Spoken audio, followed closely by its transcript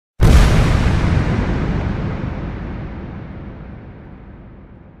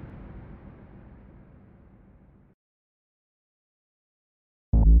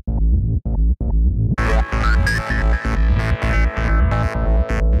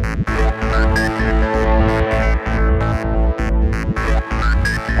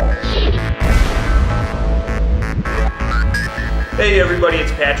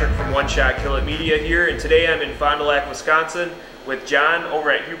Patrick from One Shot Kill It Media here, and today I'm in Fond du Lac, Wisconsin with John over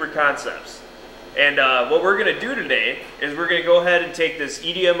at Huber Concepts. And what we're going to do today is we're going to go ahead and take this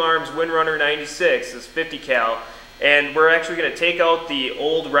EDM Arms Windrunner 96, this 50 cal, and we're actually going to take out the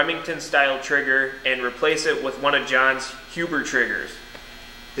old Remington style trigger and replace it with one of John's Huber triggers.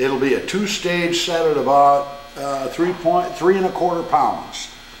 It'll be a two-stage set at about 3.25 pounds.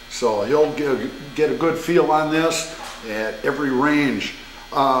 So you'll get a good feel on this at every range.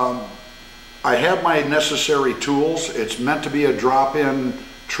 I have my necessary tools. It's meant to be a drop-in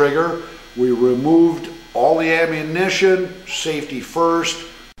trigger. We removed all the ammunition, safety first.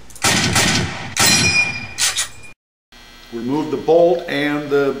 Remove the bolt and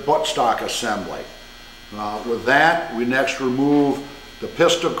the buttstock assembly. With that, we next remove the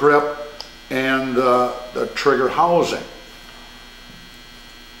pistol grip and the trigger housing.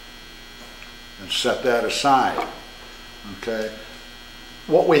 And set that aside. Okay.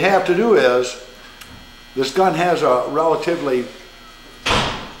 What we have to do is, this gun has a relatively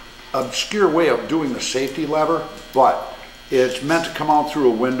obscure way of doing the safety lever, but it's meant to come out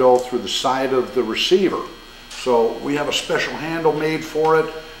through a window through the side of the receiver. So we have a special handle made for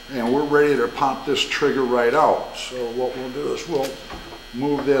it, and we're ready to pop this trigger right out. So what we'll do is we'll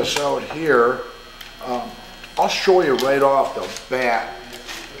move this out here. I'll show you right off the bat.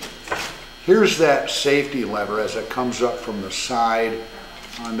 Here's that safety lever as it comes up from the side.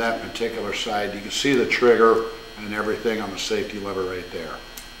 On that particular side, you can see the trigger and everything on the safety lever right there.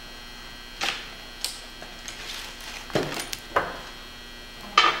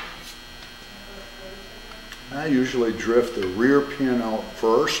 I usually drift the rear pin out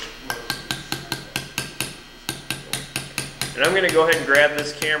first. And I'm going to go ahead and grab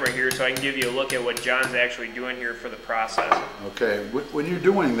this camera here so I can give you a look at what John's actually doing here for the process. Okay, when you're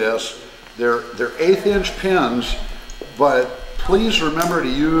doing this, they're 1/8 inch pins, but please remember to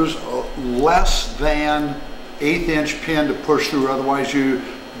use a less than 1/8 inch pin to push through, otherwise you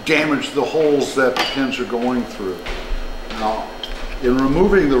damage the holes that the pins are going through. Now, in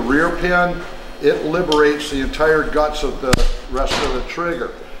removing the rear pin, it liberates the entire guts of the rest of the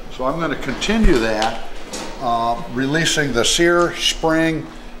trigger. So I'm going to continue that, releasing the sear spring,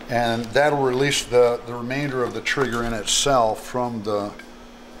 and that'll release the remainder of the trigger in itself from the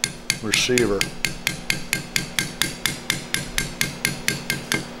receiver.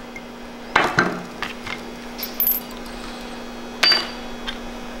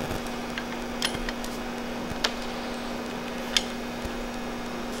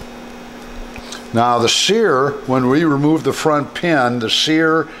 Now the sear, when we remove the front pin, the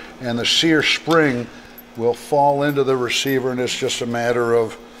sear and the sear spring will fall into the receiver, and it's just a matter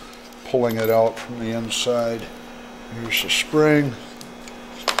of pulling it out from the inside. Here's the spring,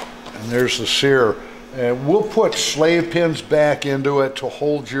 and there's the sear. And we'll put slave pins back into it to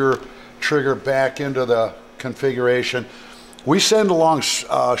hold your trigger back into the configuration. We send along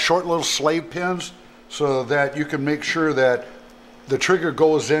short little slave pins so that you can make sure that the trigger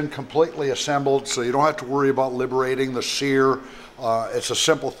goes in completely assembled, so you don't have to worry about liberating the sear. It's a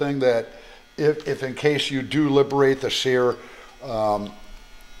simple thing that if in case you do liberate the sear,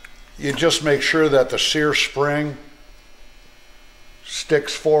 you just make sure that the sear spring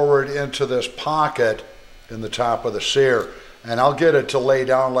sticks forward into this pocket in the top of the sear. And I'll get it to lay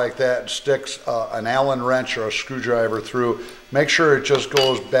down like that and sticks an Allen wrench or a screwdriver through. Make sure it just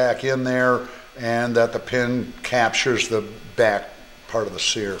goes back in there and that the pin captures the back part of the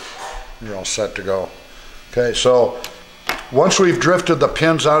sear. You're all set to go. Okay, so once we've drifted the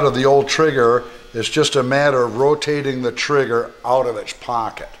pins out of the old trigger, it's just a matter of rotating the trigger out of its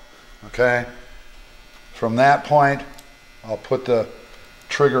pocket. Okay, from that point, I'll put the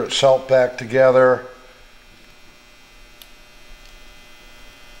trigger itself back together.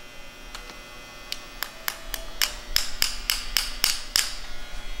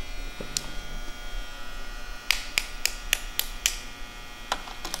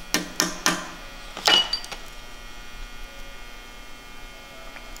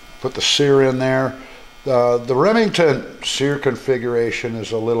 Put the sear in there. The Remington sear configuration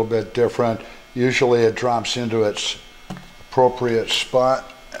is a little bit different. Usually it drops into its appropriate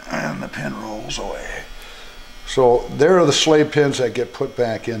spot and the pin rolls away. So there are the slave pins that get put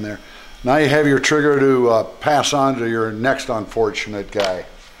back in there. Now you have your trigger to pass on to your next unfortunate guy.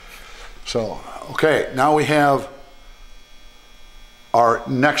 So, okay, now we have our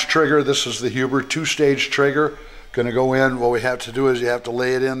next trigger. This is the Huber two-stage trigger. Going to go in. What we have to do is you have to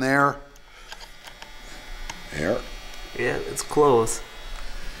lay it in there. There. Yeah, it's close.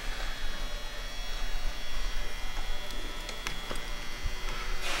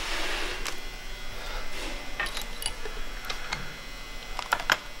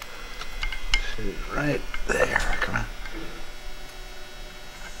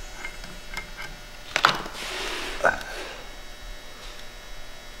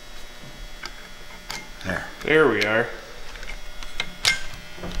 There we are.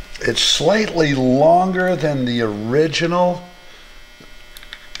 It's slightly longer than the original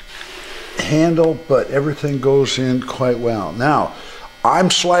handle, but everything goes in quite well. Now,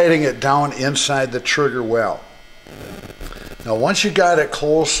 I'm sliding it down inside the trigger well. Now, once you got it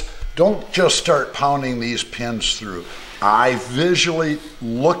close, don't just start pounding these pins through. I visually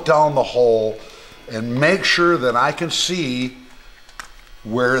look down the hole and make sure that I can see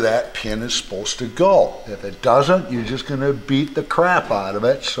where that pin is supposed to go. If it doesn't, you're just going to beat the crap out of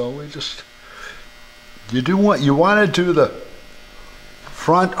it. So you want to do the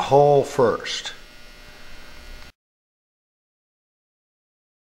front hole first.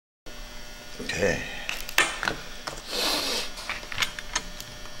 Okay.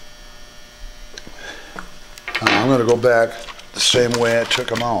 I'm going to go back the same way I took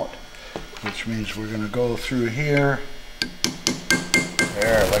them out, which means we're going to go through here.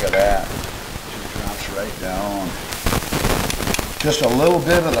 There, look at that. It drops right down. Just a little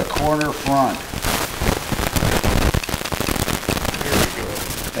bit of the corner front. There we go.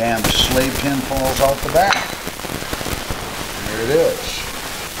 And the slave pin falls out the back. There it is.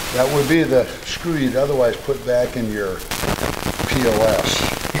 That would be the screw you'd otherwise put back in your POS.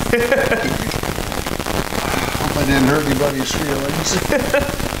 Hope I didn't hurt anybody's feelings.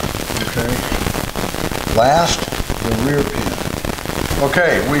 Okay. Last, the rear pin.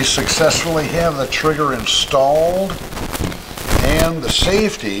 Okay, we successfully have the trigger installed and the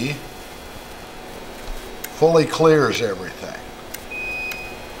safety fully clears everything.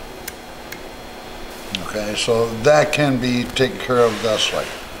 Okay, so that can be taken care of thusly.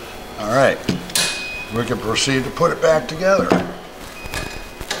 All right, we can proceed to put it back together.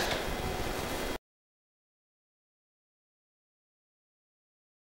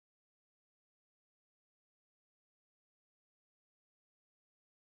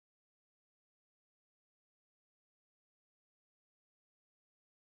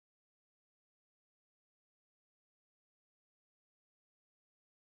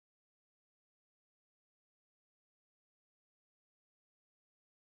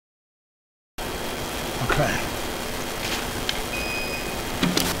 Okay.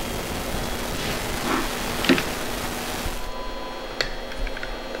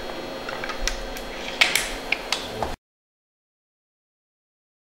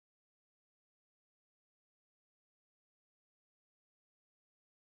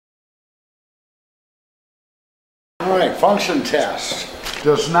 All right, function test.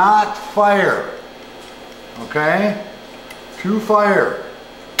 Does not fire. Okay? To fire.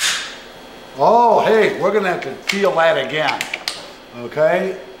 Oh, hey, we're gonna have to feel that again.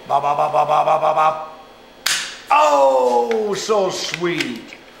 Okay? Bop, bop, bop, bop, bop, bop, bop, bop. Oh, so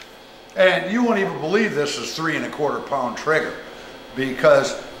sweet. And you won't even believe this is 3 1/4 pound trigger,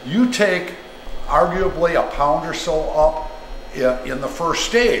 because you take arguably a pound or so up in the first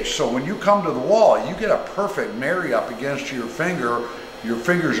stage. So when you come to the wall, you get a perfect marry up against your finger. Your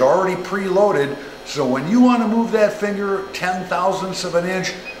finger's already preloaded. So when you want to move that finger 10/1000ths of an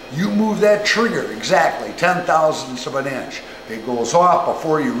inch, you move that trigger exactly 10/1000ths of an inch. It goes off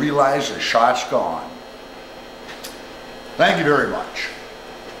before you realize the shot's gone. Thank you very much.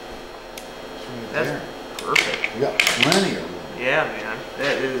 That's perfect. We got plenty of room. Yeah, man.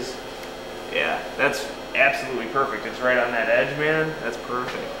 That is, yeah, that's absolutely perfect. It's right on that edge, man. That's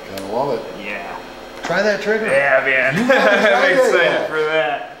perfect. Gotta love it. Yeah. Try that trigger. Yeah, man. You gotta try I'm that excited yet. for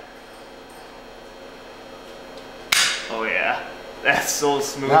that. Oh, yeah. That's so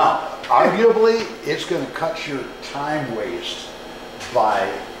smooth. Now, arguably, it's going to cut your time waste by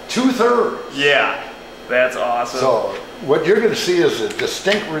 2/3. Yeah, that's awesome. So what you're going to see is a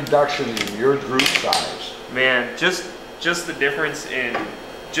distinct reduction in your group size. Man, just the difference in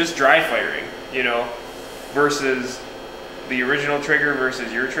just dry firing, you know, versus the original trigger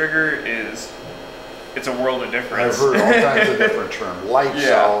versus your trigger it's a world of difference. I've heard all kinds of different terms. Lights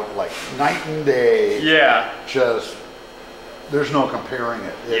out, like night and day. Yeah. Just, there's no comparing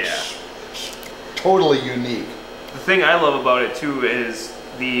it. It's totally unique. The thing I love about it too is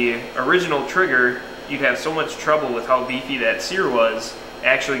the original trigger, you'd have so much trouble with how beefy that sear was,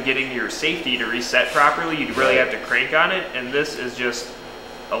 actually getting your safety to reset properly. You'd really have to crank on it, and this is just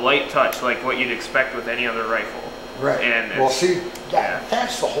a light touch like what you'd expect with any other rifle. Right. And well, see,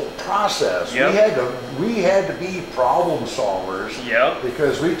 that's the whole process. Yep. We had to be problem solvers. Yep.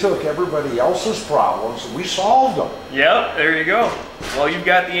 Because we took everybody else's problems and we solved them. Yep, there you go. Well, you've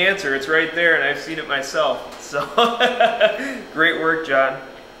got the answer. It's right there, and I've seen it myself. So, great work, John.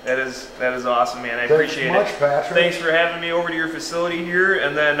 That is awesome, man. I appreciate it. Thanks much, Patrick. Thanks for having me over to your facility here.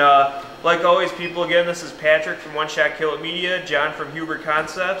 And then, like always, people, again, this is Patrick from One Shot Kill It Media, John from Huber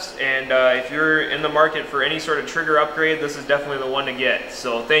Concepts. And if you're in the market for any sort of trigger upgrade, this is definitely the one to get.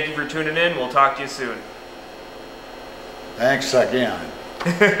 So thank you for tuning in. We'll talk to you soon. Thanks again.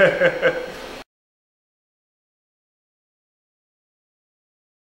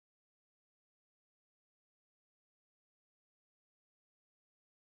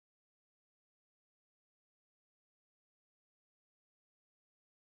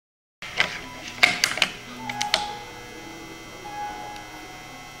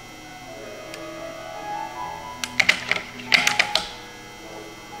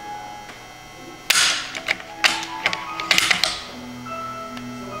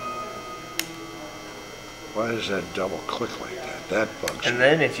 Why does that double click like that? That bugs me. And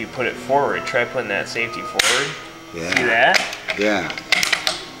then if you put it forward, try putting that safety forward. Yeah. See that? Yeah.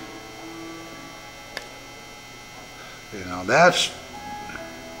 You know, that's...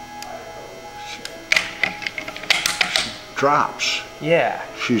 She drops. Yeah.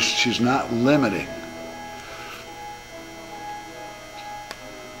 She's not limiting.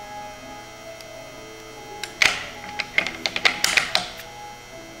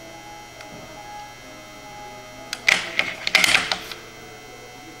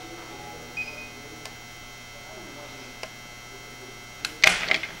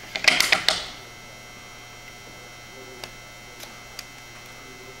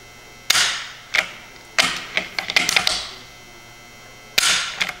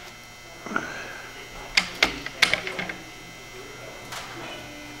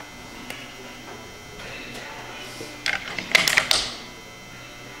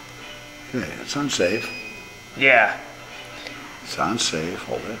 Okay, it's unsafe. Yeah. It's unsafe.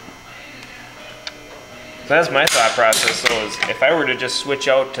 Hold it. So that's my thought process. So is if I were to just switch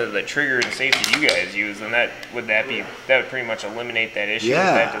out to the trigger and safety you guys use, then that would pretty much eliminate that issue with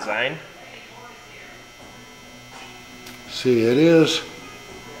that design? See, it is